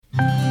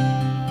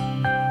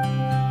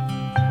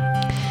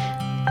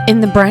In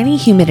the briny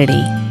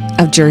humidity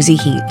of Jersey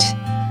heat,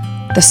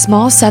 the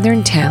small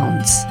southern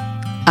towns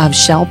of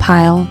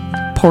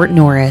Shellpile, Port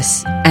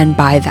Norris, and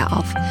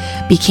Bivalve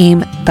became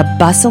the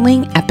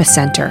bustling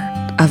epicenter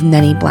of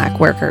many black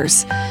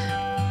workers,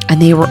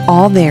 and they were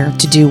all there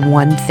to do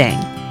one thing: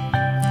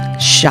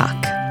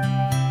 shuck.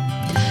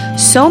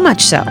 So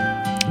much so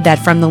that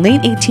from the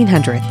late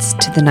 1800s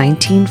to the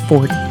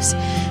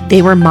 1940s,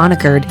 they were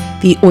monikered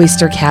the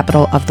oyster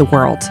capital of the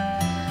world.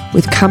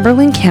 With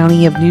Cumberland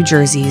County of New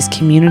Jersey's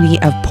community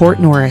of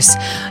Port Norris,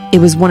 it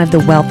was one of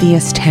the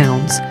wealthiest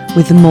towns,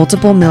 with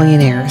multiple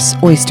millionaires,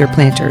 oyster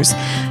planters,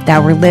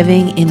 that were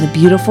living in the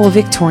beautiful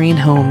Victorian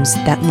homes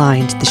that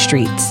lined the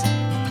streets.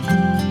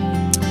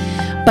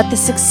 But the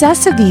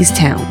success of these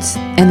towns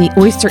and the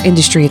oyster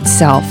industry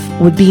itself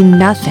would be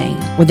nothing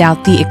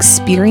without the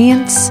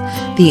experience,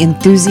 the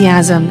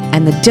enthusiasm,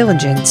 and the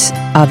diligence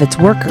of its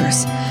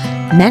workers,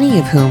 many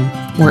of whom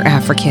were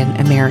African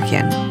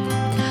American.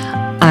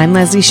 I'm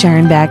Leslie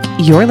Sharonbeck.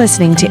 You're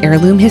listening to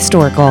Heirloom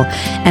Historical,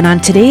 and on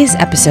today's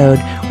episode,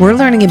 we're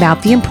learning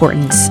about the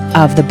importance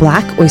of the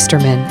Black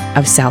Oystermen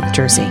of South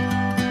Jersey.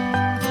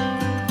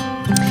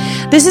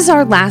 This is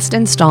our last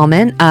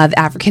installment of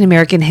African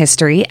American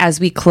history as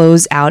we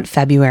close out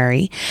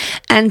February.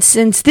 And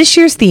since this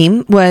year's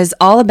theme was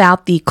all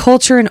about the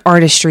culture and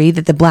artistry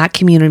that the Black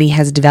community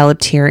has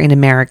developed here in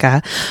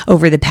America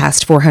over the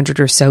past 400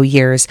 or so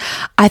years,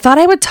 I thought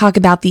I would talk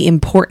about the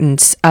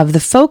importance of the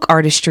folk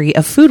artistry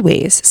of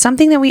foodways,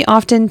 something that we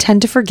often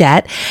tend to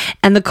forget,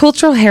 and the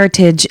cultural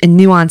heritage and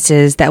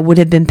nuances that would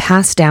have been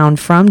passed down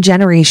from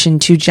generation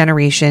to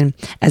generation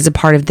as a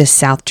part of this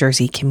South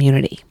Jersey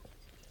community.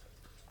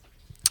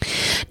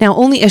 Now,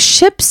 only a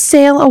ship's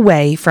sail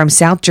away from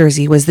South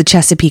Jersey was the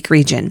Chesapeake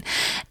region,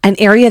 an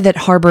area that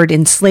harbored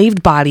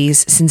enslaved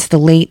bodies since the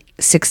late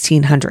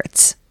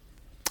 1600s.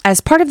 As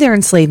part of their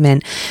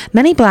enslavement,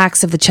 many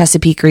blacks of the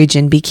Chesapeake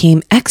region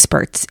became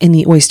experts in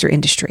the oyster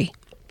industry,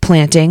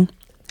 planting,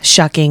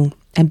 shucking,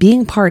 and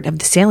being part of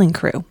the sailing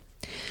crew.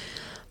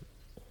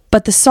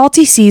 But the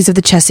salty seas of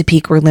the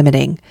Chesapeake were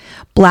limiting.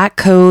 Black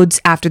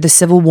codes after the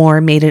Civil War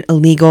made it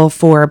illegal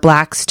for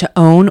blacks to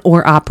own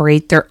or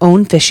operate their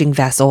own fishing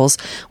vessels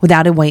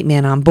without a white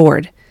man on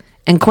board.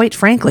 And quite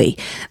frankly,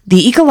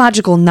 the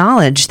ecological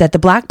knowledge that the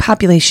black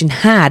population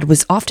had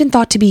was often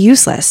thought to be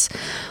useless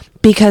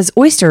because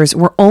oysters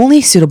were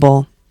only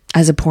suitable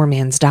as a poor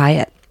man's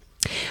diet.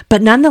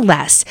 But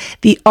nonetheless,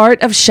 the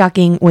art of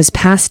shucking was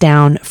passed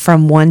down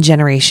from one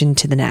generation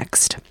to the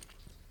next.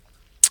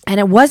 And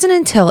it wasn't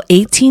until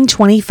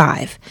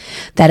 1825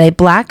 that a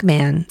black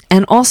man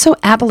and also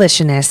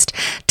abolitionist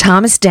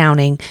Thomas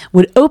Downing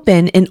would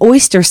open an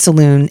oyster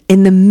saloon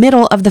in the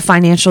middle of the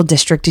financial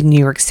district in New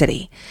York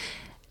City,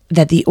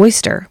 that the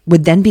oyster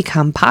would then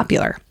become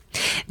popular.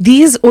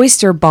 These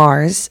oyster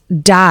bars,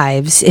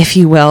 dives, if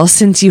you will,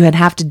 since you would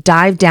have to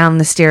dive down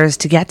the stairs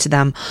to get to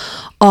them,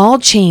 all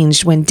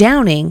changed when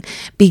Downing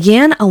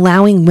began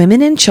allowing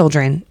women and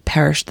children,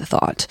 perish the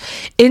thought,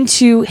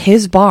 into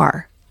his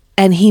bar.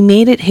 And he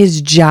made it his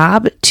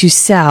job to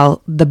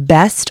sell the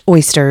best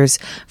oysters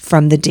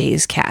from the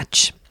day's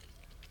catch.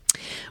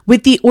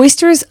 With the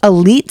oyster's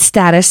elite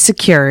status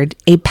secured,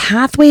 a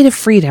pathway to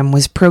freedom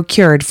was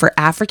procured for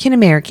African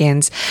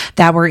Americans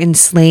that were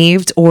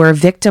enslaved or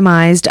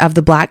victimized of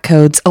the black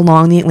codes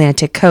along the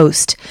Atlantic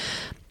coast.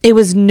 It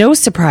was no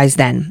surprise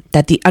then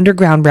that the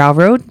Underground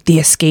Railroad, the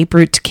escape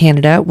route to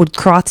Canada, would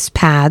cross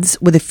paths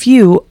with a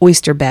few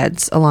oyster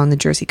beds along the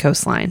Jersey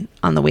coastline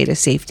on the way to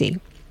safety.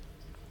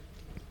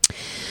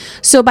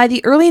 So by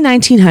the early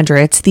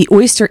 1900s, the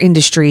oyster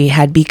industry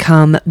had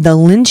become the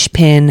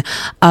linchpin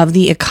of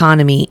the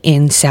economy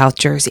in South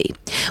Jersey,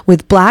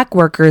 with black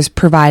workers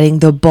providing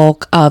the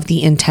bulk of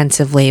the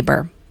intensive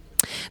labor.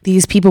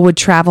 These people would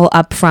travel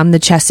up from the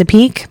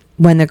Chesapeake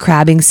when the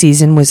crabbing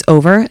season was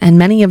over, and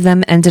many of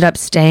them ended up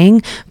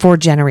staying for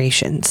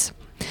generations.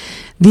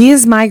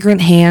 These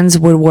migrant hands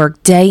would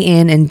work day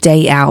in and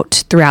day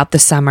out throughout the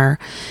summer.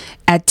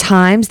 At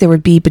times, there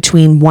would be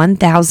between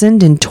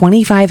 1,000 and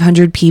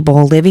 2,500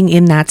 people living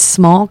in that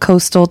small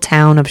coastal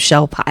town of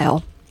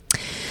Shellpile.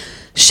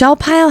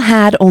 Shellpile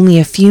had only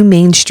a few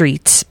main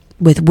streets,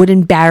 with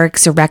wooden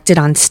barracks erected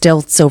on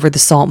stilts over the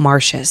salt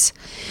marshes.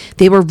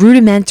 They were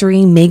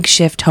rudimentary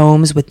makeshift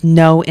homes with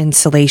no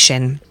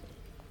insulation.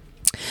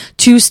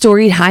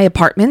 Two-storied high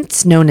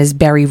apartments, known as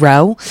Berry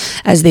Row,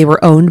 as they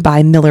were owned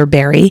by Miller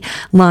Berry,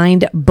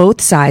 lined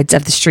both sides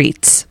of the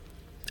streets.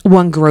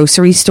 One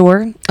grocery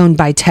store, owned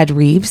by Ted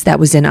Reeves, that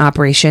was in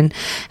operation,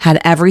 had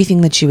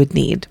everything that you would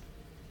need.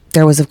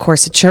 There was, of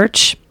course, a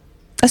church,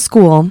 a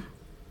school,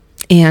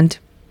 and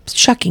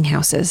shucking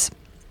houses.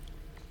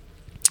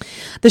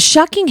 The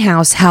shucking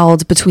house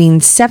held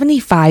between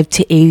 75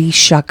 to 80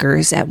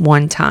 shuckers at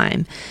one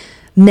time.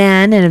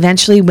 Men and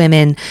eventually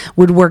women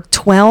would work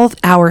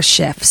 12-hour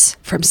shifts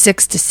from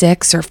 6 to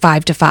 6 or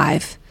 5 to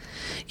 5.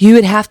 You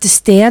would have to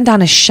stand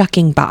on a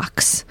shucking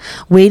box,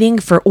 waiting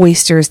for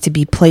oysters to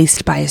be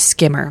placed by a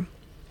skimmer.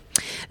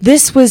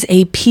 This was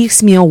a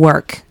piecemeal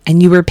work,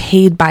 and you were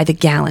paid by the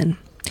gallon.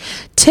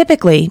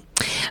 Typically,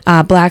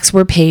 Blacks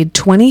were paid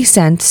 20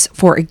 cents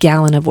for a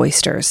gallon of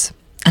oysters,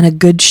 and a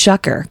good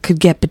shucker could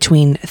get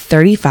between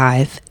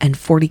 35 and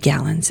 40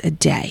 gallons a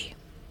day.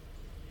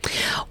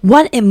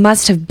 What it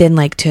must have been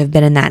like to have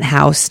been in that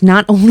house,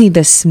 not only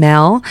the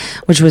smell,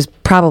 which was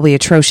probably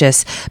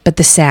atrocious, but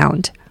the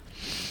sound.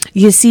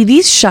 You see,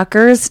 these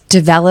shuckers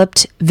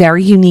developed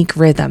very unique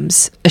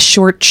rhythms, a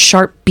short,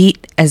 sharp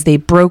beat as they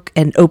broke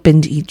and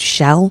opened each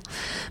shell.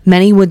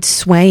 Many would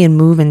sway and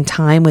move in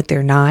time with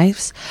their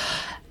knives,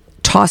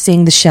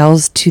 tossing the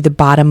shells to the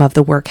bottom of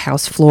the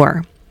workhouse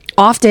floor.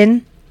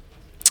 Often,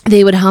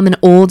 they would hum an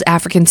old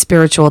African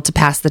spiritual to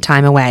pass the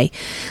time away.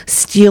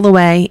 Steal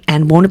Away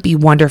and Won't It Be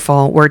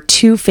Wonderful were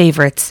two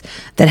favorites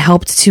that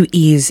helped to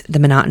ease the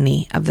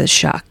monotony of the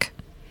shuck.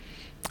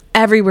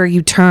 Everywhere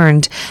you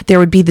turned, there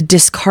would be the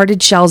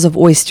discarded shells of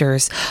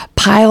oysters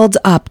piled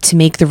up to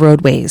make the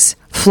roadways.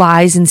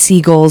 Flies and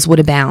seagulls would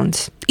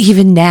abound.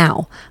 Even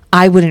now,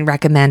 I wouldn't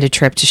recommend a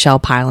trip to Shell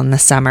Pile in the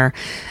summer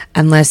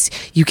unless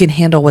you can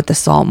handle what the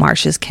salt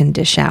marshes can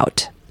dish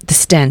out. The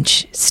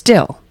stench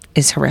still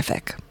is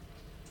horrific.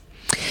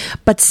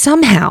 But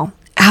somehow,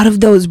 out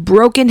of those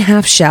broken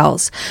half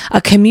shells,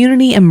 a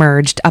community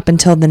emerged up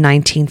until the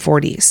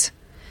 1940s,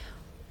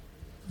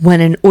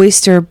 when an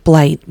oyster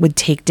blight would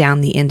take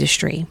down the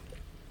industry.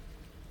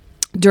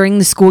 During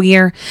the school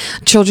year,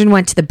 children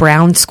went to the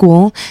Brown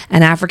School,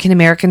 an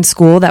African-American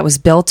school that was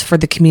built for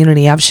the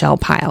community of Shell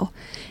Pile.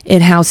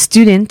 It housed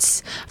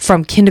students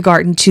from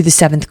kindergarten to the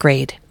 7th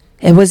grade.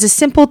 It was a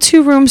simple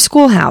 2-room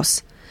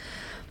schoolhouse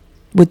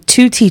with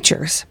 2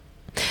 teachers.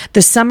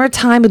 The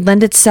summertime would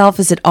lend itself,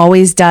 as it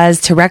always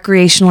does, to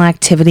recreational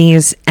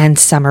activities and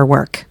summer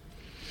work.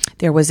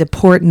 There was a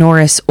Port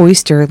Norris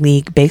Oyster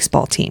League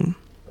baseball team.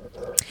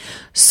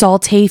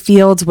 Salt hay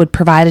fields would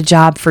provide a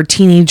job for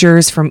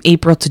teenagers from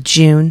April to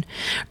June,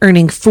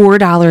 earning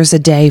 $4 a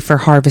day for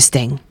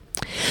harvesting.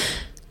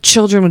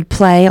 Children would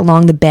play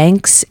along the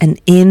banks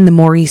and in the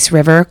Maurice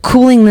River,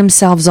 cooling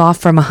themselves off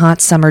from a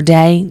hot summer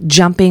day,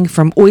 jumping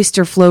from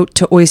oyster float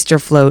to oyster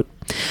float.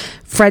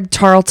 Fred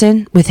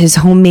Tarleton, with his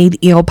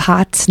homemade eel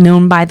pots,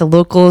 known by the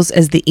locals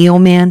as the Eel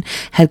Man,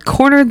 had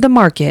cornered the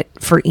market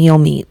for eel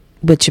meat,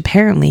 which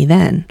apparently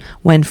then,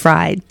 when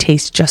fried,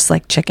 tastes just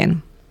like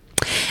chicken.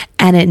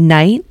 And at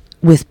night,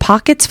 with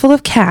pockets full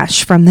of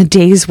cash from the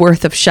day's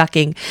worth of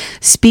shucking,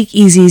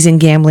 speakeasies and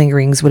gambling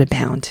rings would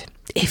abound,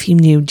 if you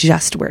knew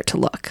just where to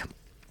look.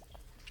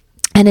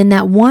 And in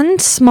that one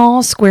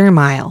small square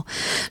mile,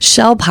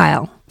 Shell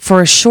Pile,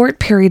 for a short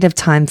period of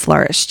time,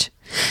 flourished.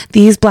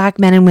 These Black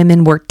men and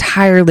women worked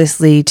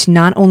tirelessly to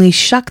not only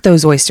shuck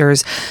those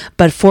oysters,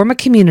 but form a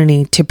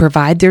community to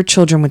provide their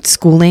children with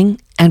schooling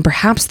and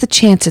perhaps the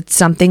chance at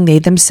something they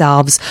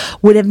themselves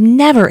would have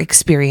never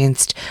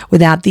experienced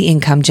without the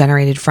income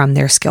generated from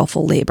their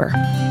skillful labor.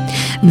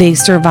 They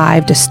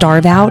survived a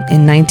starve out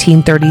in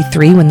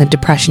 1933 when the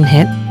Depression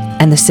hit,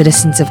 and the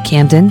citizens of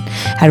Camden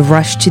had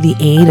rushed to the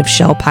aid of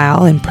Shell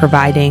Pile in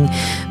providing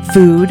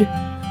food,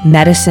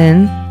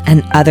 medicine,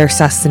 and other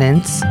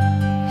sustenance.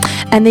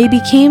 And they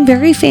became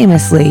very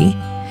famously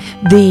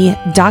the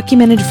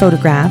documented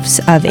photographs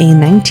of a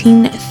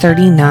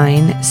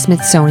 1939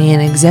 Smithsonian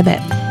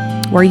exhibit,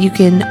 where you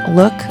can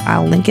look,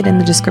 I'll link it in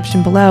the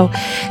description below,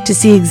 to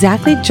see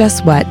exactly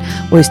just what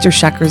oyster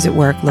shuckers at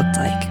work looked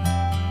like.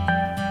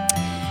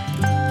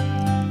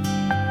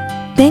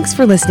 Thanks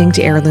for listening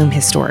to Heirloom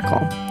Historical.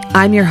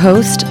 I'm your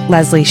host,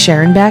 Leslie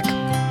Sharonbeck.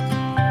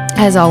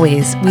 As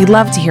always, we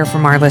love to hear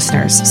from our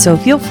listeners, so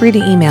feel free to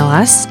email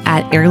us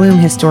at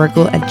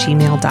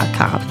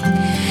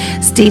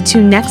heirloomhistorical@gmail.com. Stay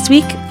tuned next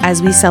week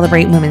as we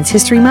celebrate Women's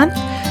History Month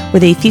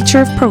with a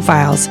feature of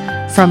profiles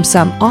from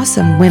some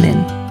awesome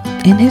women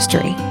in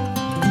history.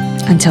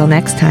 Until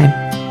next time.